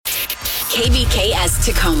KBKS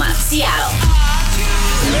Tacoma, Seattle.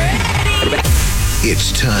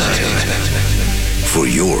 It's time for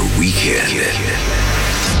your weekend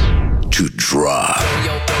to drop.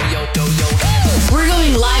 We're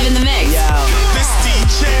going live in the mix.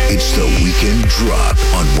 It's the Weekend Drop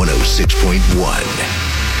on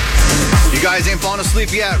 106.1. You guys ain't falling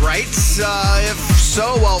asleep yet, right? If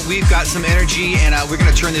so, well, we've got some energy, and we're going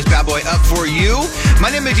to turn this bad boy up for you. My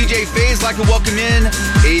name is DJ FaZe. I'd like to welcome in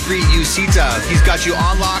Avery Usita. He's got you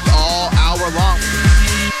on lock all hour long.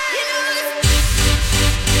 Anyway,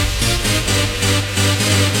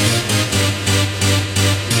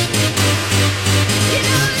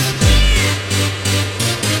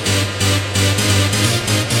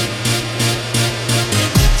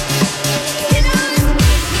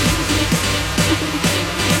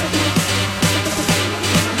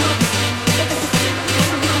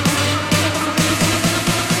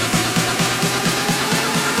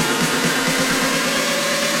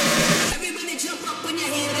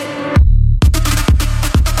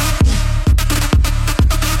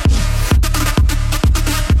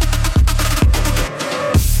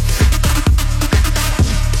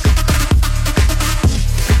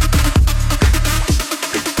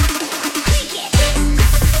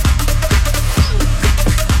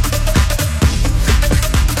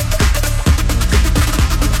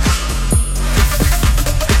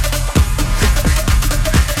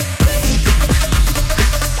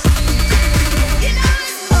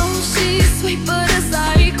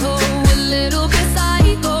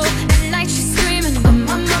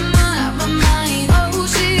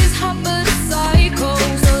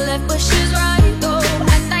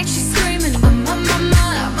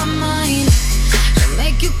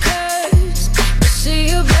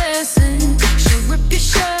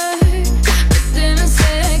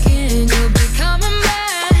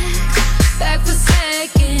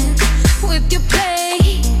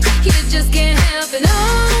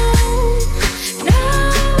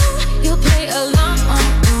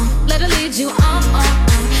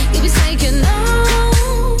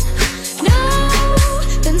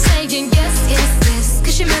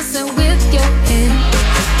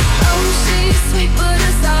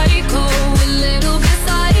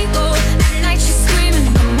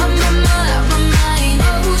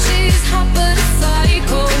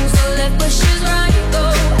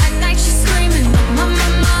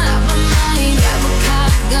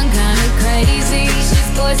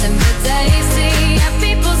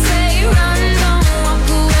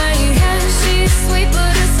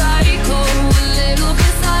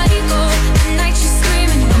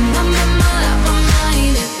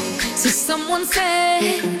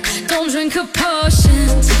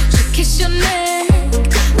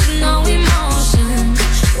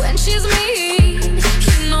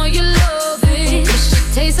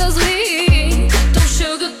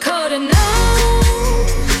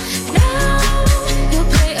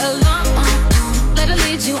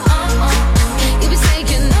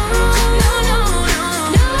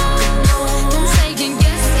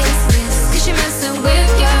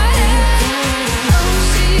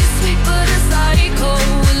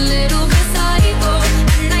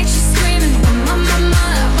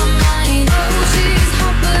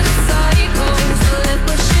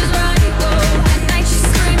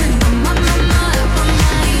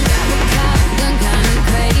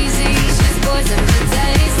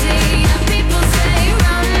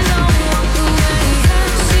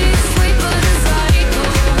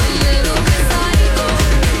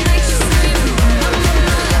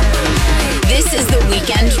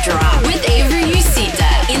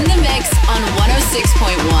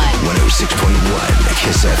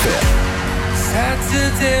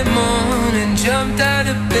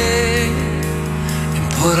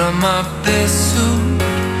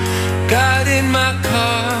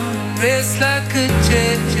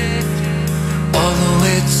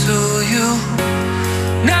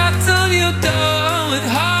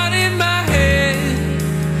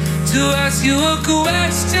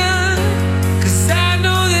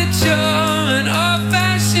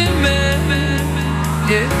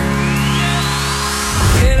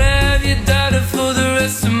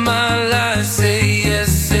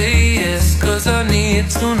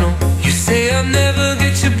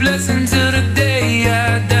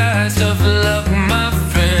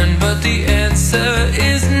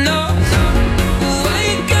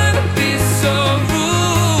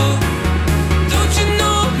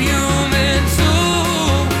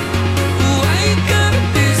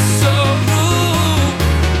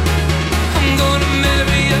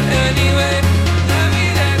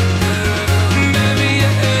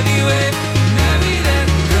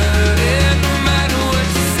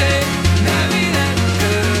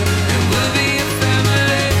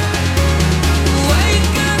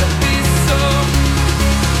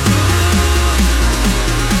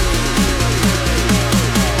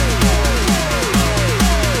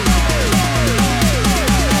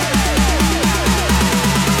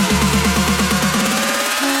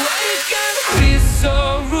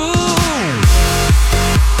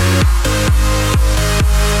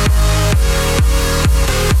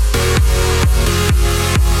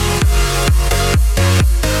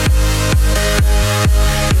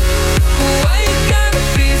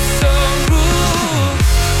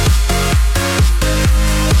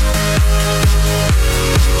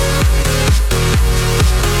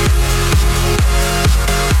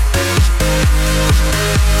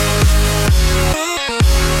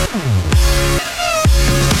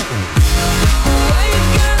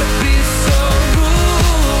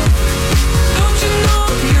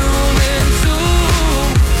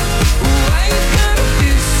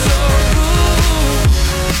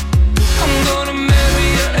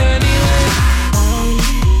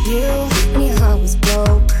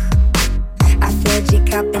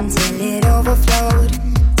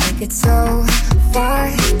 it so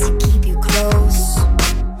far to keep you close.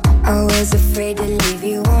 I was afraid to leave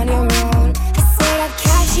you on your own. I said I'd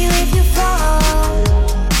catch you if you fall,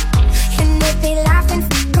 and if they laugh and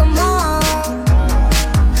come on,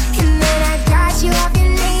 and then I got you off your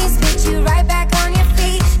knees, put you right back on your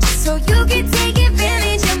feet, just so you can take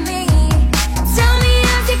advantage of me. Tell me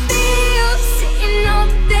how's it feel, sitting up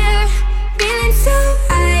there, feeling so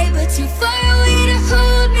high, but too far away to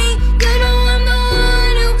hold me. You know I'm the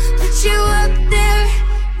one who put you up there,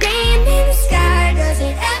 laying in the sky. Does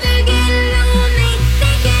it ever get lonely,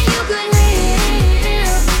 thinking you could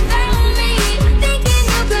live without me, thinking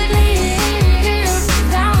you could live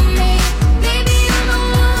without me? Maybe I'm the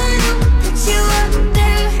one who put you up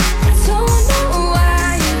there. I don't know why,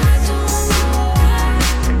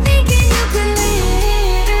 thinking you could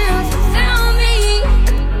live without me,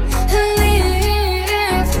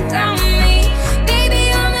 live without me. Baby,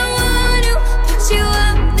 I'm the one who put you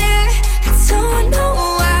up there. I don't know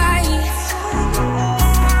why.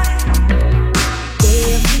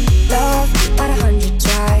 Gave love about 100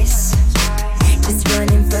 tries, just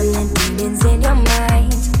running from the demons in your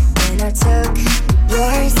mind. Then I took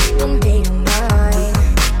yours and made them mine.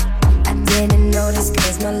 I didn't notice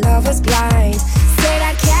 'cause my love was blind. Said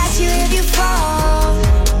I'd catch you if you fall,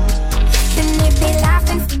 and if they laugh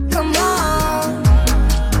and come on,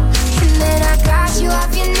 and then I got you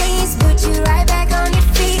off your knees, put you right back on your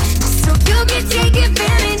feet, just so you can take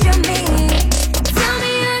advantage of me. Tell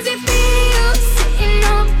me how's it feel, sitting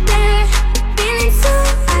up there, feeling so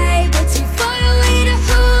high, but too far away to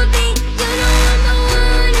hold me. You know I'm the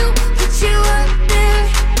one who put you up there,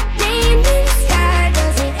 laying in the sky.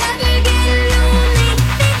 Does it ever get lonely,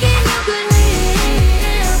 thinking you could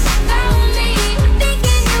live without me,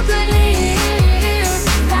 thinking you could live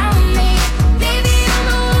without me? Baby, I'm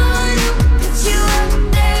the one who put you up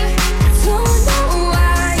there. I don't know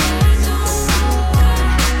why,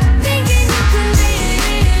 thinking you could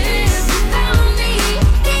live without me,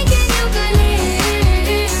 thinking you could live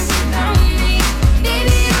without me.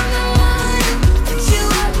 Baby, I'm the one who put you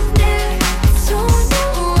up there. I don't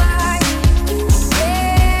know why.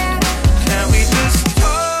 Yeah. Can we just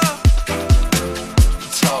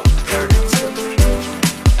talk dirty to me?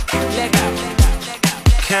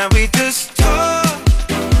 Can we just talk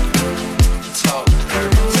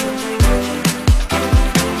dirty to me?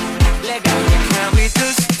 Can we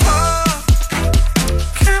just talk?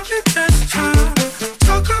 Can we just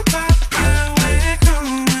talk about where we're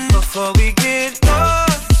going before we get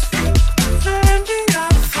lost? Finding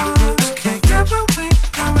our thoughts, can't get what we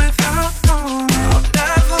want without knowing. I've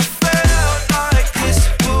never felt like this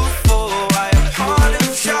before. I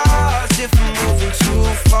apologize if I'm moving too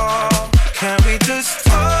far. Can we just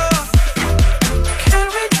talk? Can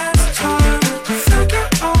we just talk? Figure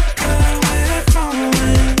out where we're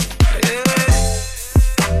going. Yeah.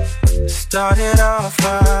 Started off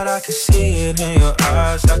right, I can see it in your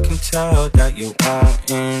eyes. I can tell that you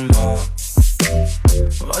wanting more.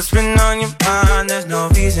 What's been on your mind? There's no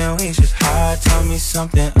reason we should hide. Tell me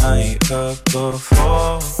something I ain't heard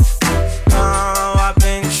before. Now I've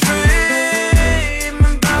been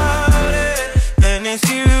dreaming about it, and it's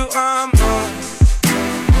you I'm on.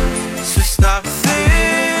 So stop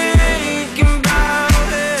thinking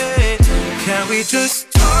about it. Can we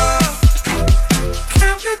just talk?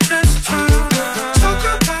 Can we just talk? Talk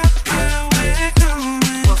about where we're going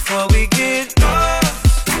before we get lost.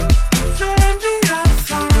 Finding our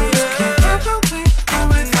thoughts, can't get what we want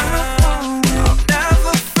without knowing. I've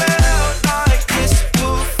never felt like this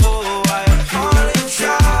before. I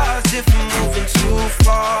apologize if I'm moving too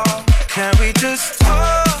far. Can we just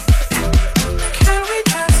talk? Can we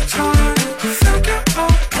just talk? Figure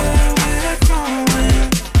out where we're going.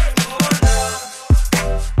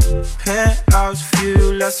 Penthouse view,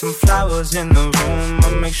 left some flowers in the room.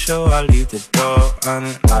 I'll make sure I leave the door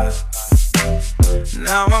unlocked.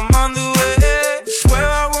 Now I'm on the way, swear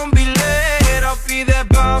I won't be late. I'll be there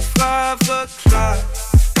by 5 o'clock.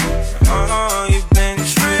 Oh, you've been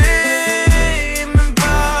dreaming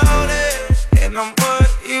about it, and I'm what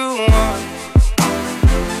you want.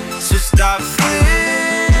 So stop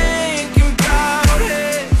thinking about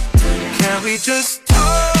it. Can we just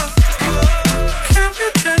talk? Can we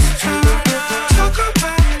just talk? Talk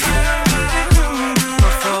about where we're going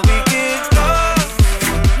before we get lost.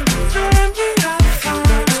 Finding our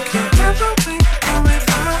thoughts, can't get what we want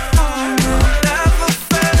without knowing. Never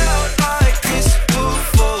felt like this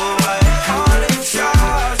before. I apologize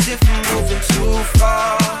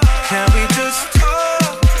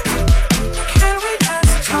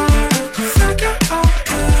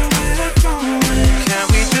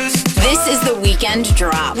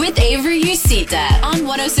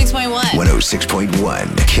 106.1.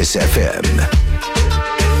 106.1 Kiss FM.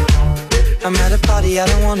 I'm at a party I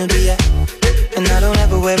don't wanna be at, and I don't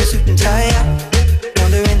ever wear a suit and tie.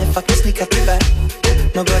 Wondering if I can sneak out the back.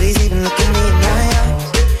 Nobody's even looking me in my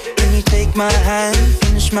eyes. Can you take my hand,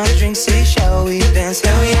 finish my drink, say shall we dance?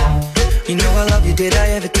 Hell yeah. You know I love you, did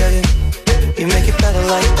I ever tell you? You make it better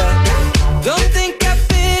like that. Don't think I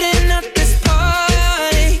fit in at this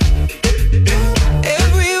party.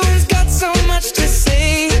 Everyone's got so much to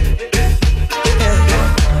say. Yeah.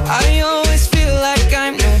 I always feel like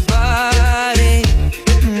I'm nobody.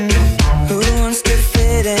 Who wants to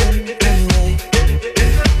fit in anyway?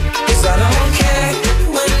 'Cause I don't care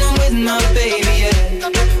when I'm with my baby,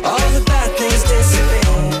 yeah. All the bad things disappear.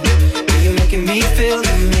 You're making me feel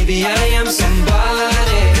that maybe I am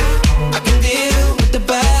somebody. I can deal with the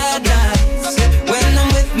bad nights when I'm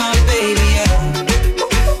with my baby, yeah.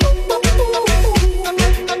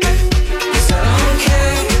 'Cause I don't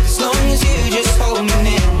care as long as you just hold me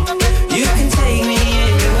near. You can take me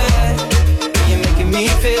anywhere. You're making me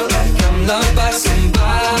feel like I'm loved by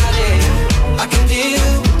somebody. I can deal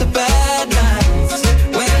with the bad nights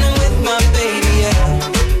when I'm with my baby, yeah.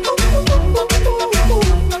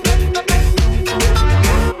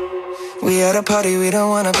 We at a party we don't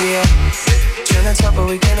wanna be at. Turn the top but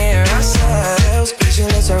we can hear ourselves.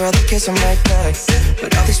 Pictureless, I'd rather kiss them right back.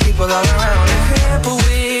 But all these people all around, I'm crippled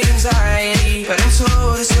with anxiety. But I'm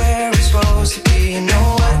told it's where I'm supposed to be. You know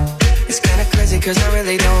what? It's kinda crazy 'cause I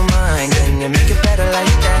really don't mind. Can you make it better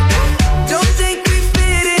like that? Don't think we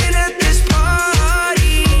fit in at this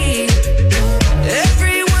party.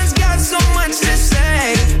 Everyone's got so much to say.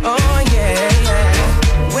 Oh yeah,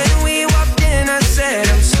 yeah. When we walked in I said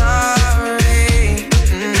I'm sorry.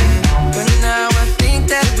 But now I think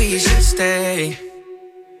that we should stay.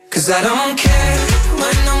 'Cause I don't care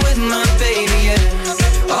when I'm with my baby,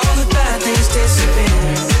 yeah. All the bad things disappear.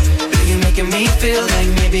 You're making me feel like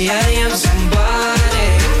maybe I am somebody.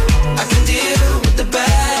 I can deal with the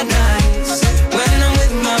bad nights when I'm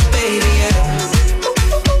with my baby, yeah.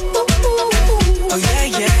 Oh yeah,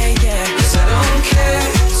 yeah, yeah. 'Cause I don't care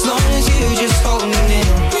as long as you just hold me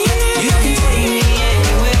near. You can take me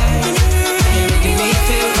anywhere. You're making me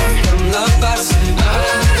feel like I'm loved by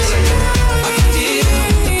somebody. I can deal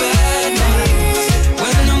with the bad nights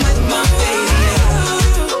when I'm with my baby, yeah.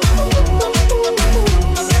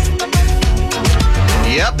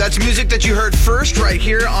 Yep, that's music that you heard first right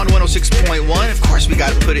here on 106.1. Of course, we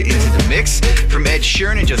got to put it into the mix from Ed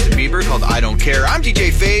Sheeran and Justin Bieber called I Don't Care. I'm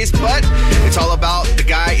DJ FaZe, but it's all about the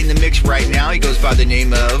guy in the mix right now. He goes by the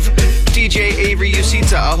name of DJ Avery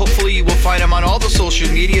Usita. Hopefully, you will find him on all the social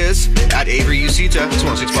medias at Avery Usita. It's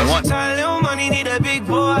 106.1. Little money need a big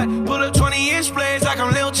boy. Pull up 20-inch blades like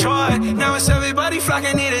I'm Lil Troy. Now it's everybody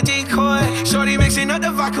flocking, need a decoy. Shorty mixing up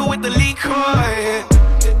the vodka with the liquor.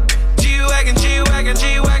 G-Wagon, G-Wagon,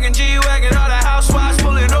 G-Wagon, G-Wagon. All the housewives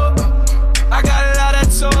pulling up. I got a lot of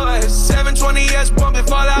toys. 720S bumping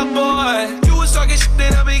Fall Out Boy. You was talking shit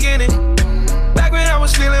in the beginning. Back when I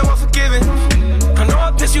was feeling unforgiving. I know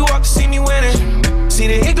I pissed you off to see me winning. See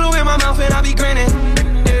the hit glue in my mouth and I be grinning.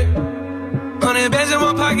 Yeah. 100 bands in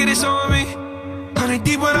my pocket, it's on me. 100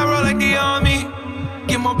 deep when I roll like the army.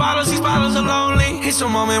 Get more bottles, these bottles are lonely. It's a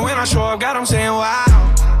moment when I show up, God, I'm saying wow.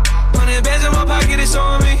 100 bands in my pocket, it's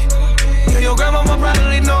on me. Yeah, your grandma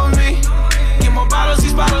probably knows me. Get more bottles,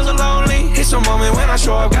 these bottles are lonely. It's a moment when I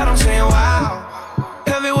show up, God, I'm saying wow.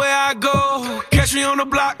 Everywhere I go, catch me on the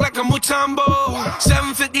block like a Mutombo.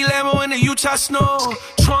 750 Lambo in the Utah snow.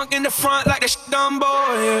 Trunk in the front like the Dumbo,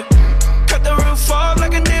 yeah. Cut the roof off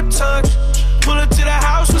like a nip tuck. Pull up to the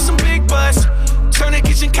house with some big butts. Turn the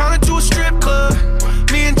kitchen counter to a strip club.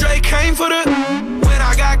 Me and Drake came for the. When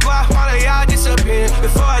I got guap, all of y'all disappear.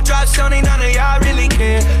 Before I drop Sony, none of y'all really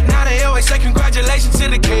care. Now they always say congratulations to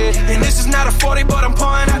the kid. And this is not a 40, but I'm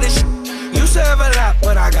pouring out this shit. Used to have a lot,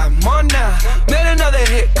 but I got more now. Made another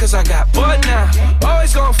hit, cause I got bored now.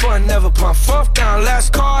 Always going for it, never pump fourth down.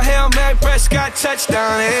 Last call, Hail Mary, Prescott,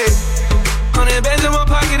 touchdown, hey. 100 bands in my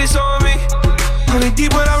pocket, it's on me. 100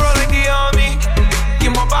 deep when I roll like the army.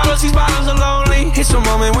 Get more bottles, these bottles are lonely. It's a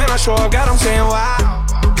moment when I show up, God, I'm saying wow.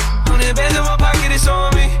 100 bands in my pocket, it's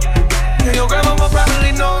on me. Yeah, your grandma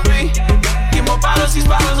probably knows me. Get more bottles, these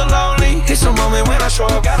bottles are lonely. It's a moment when I show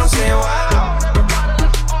up, God, I'm saying wow.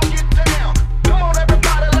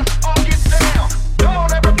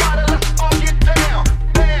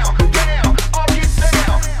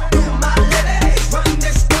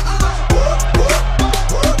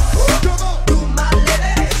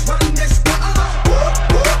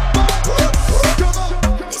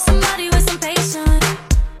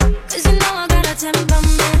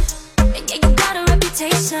 Temperament, and yeah, you got a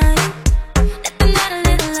reputation. Nothing but a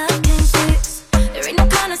little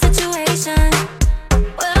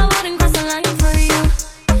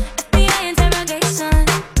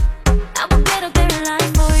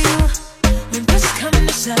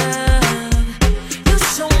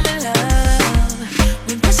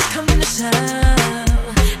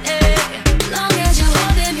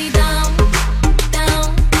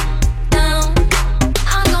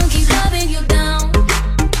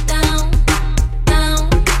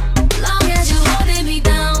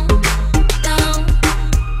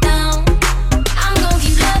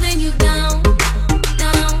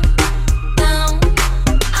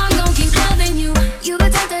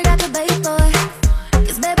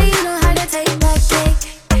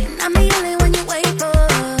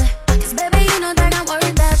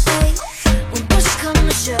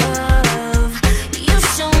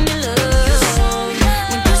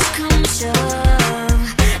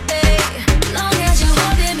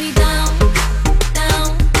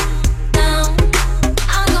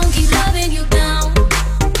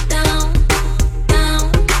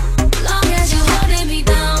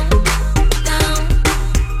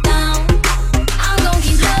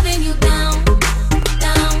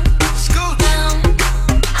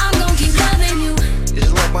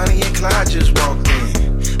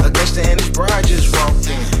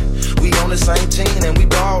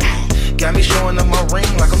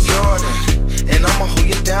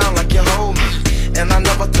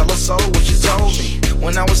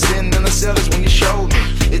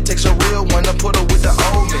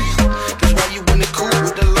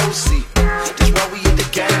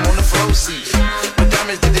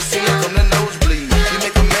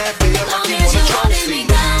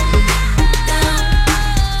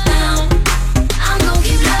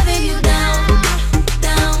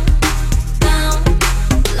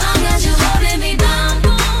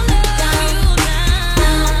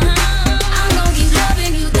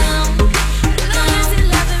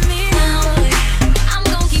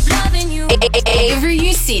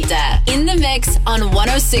mix on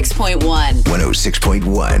 106.1.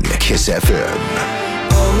 106.1 Kiss FM.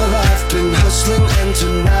 All my life been hustling and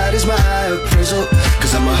tonight is my appraisal.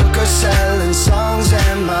 Cause I'm a hooker selling songs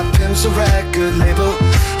and my pimp's a record label.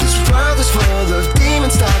 This world is full of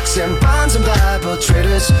demon stocks and bonds and Bible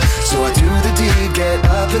traders. So I do the deed, get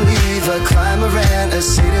up and leave a climber and a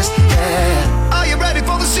sadist, yeah. Are you ready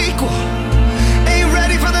for the sequel? Ain't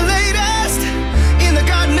ready for the latest? In the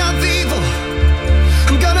garden of evil,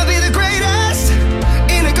 I'm gonna be the greatest.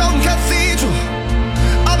 In a golden cathedral,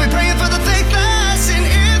 I'll be praying for the faithless. And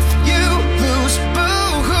if you lose,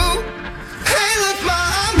 boo-hoo. Hey, look, ma,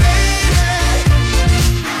 I made it.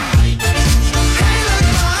 Hey, look,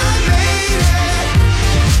 ma, I made it.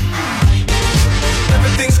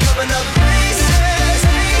 Everything's coming up places,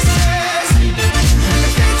 places.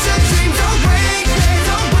 If it's a dream, don't wake me,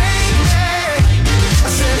 don't wake me. I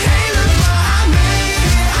said, hey, look, ma, I made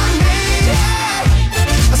it, I made it.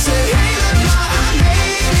 I said, hey, look, ma, I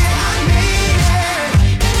made it, I made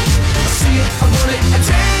it. I see it, I want it, I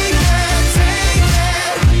take it, take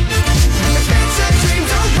it. If it's a dream,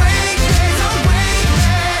 don't wake me, don't wake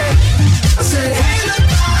me. I said, hey, look,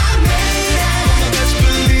 ma, I made it. Mama, best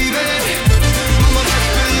believe it. Mama, best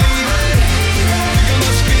believe it. You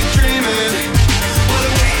must be dreaming. What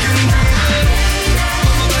a way you breathe it.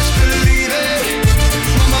 Mama, best believe it.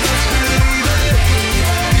 Mama, best believe it.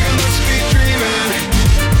 You must be dreaming.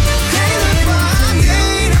 Hey, look, ma, I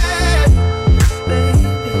made it.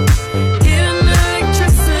 Giving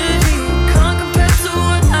electricity, can't compare to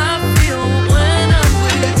what I feel when I'm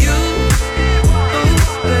with you. Oh,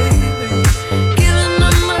 baby, giving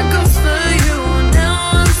up my ghost for you. Now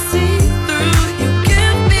I see through. You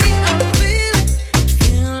give me a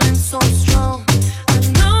feeling so strong. I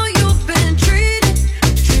know you've been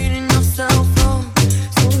treating yourself wrong.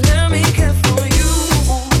 So let me care for you.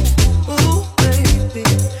 Ooh, baby,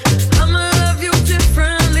 I'ma love you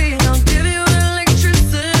differently. I'll give you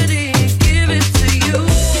electricity, give it to you.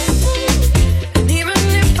 And even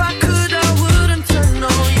if I could, I wouldn't turn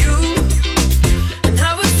on you. And I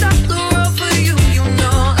would stop the world for you. You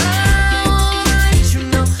know I wanna let you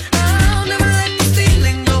know I'll never let this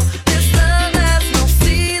feeling go. This love has no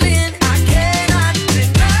ceiling, I cannot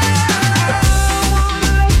deny. I wanna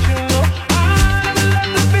let you know I'll never let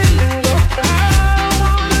the feeling go. I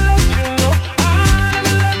wanna let you know I'll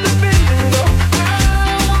never let the feeling go.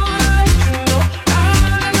 I wanna let you know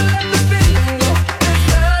I'll never let the feeling go. This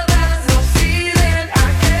love has no ceiling, I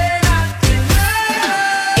cannot deny.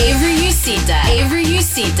 Avery Usita, Avery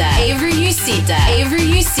Usita, Avery Usita, Avery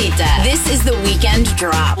Usita. This is the weekend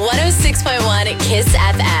drop. 106.1 Kiss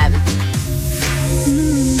FM.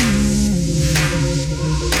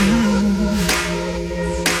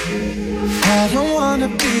 I don't wanna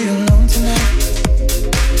be alone tonight.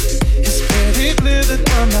 It's pretty clear that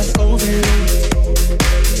I'm not over you.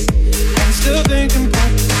 I'm still thinking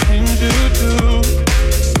about the things you do.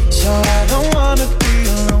 So I don't wanna be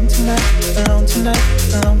alone tonight, alone tonight,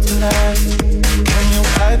 alone tonight. Can you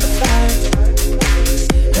fight the fight?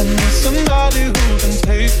 And there's somebody who can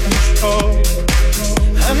take control.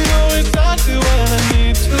 I know exactly what I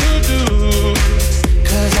need to do.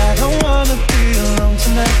 Cause I don't wanna be alone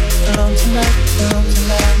tonight, alone tonight, alone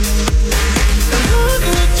tonight. And look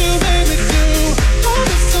what you made me do. Oh,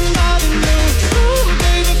 there's somebody new. Ooh,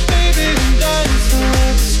 baby, baby, I'm dancing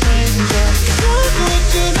with a stranger. Look what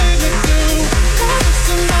you made me do. Oh, there's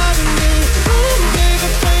somebody new. Ooh, baby,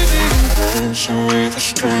 baby, I'm dancing with a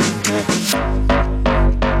stranger.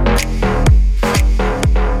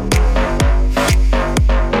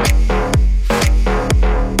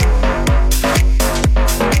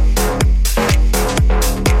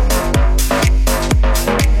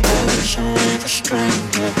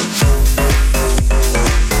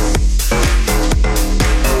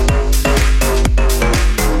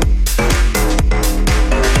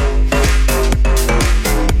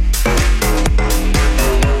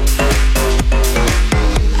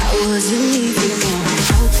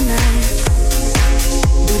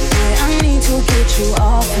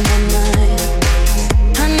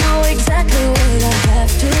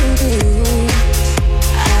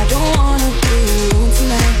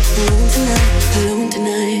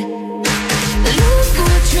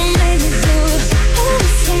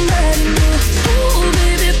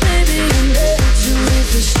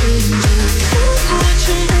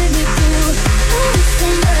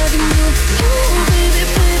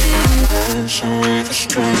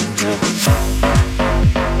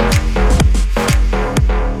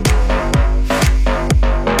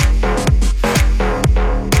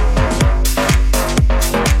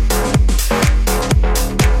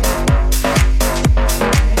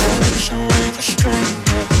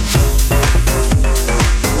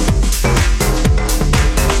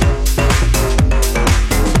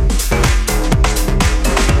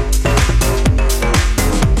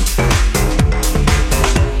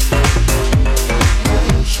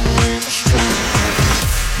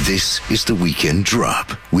 is the Weekend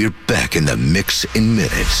Drop. We're back in the mix in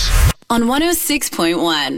minutes. On 106.1.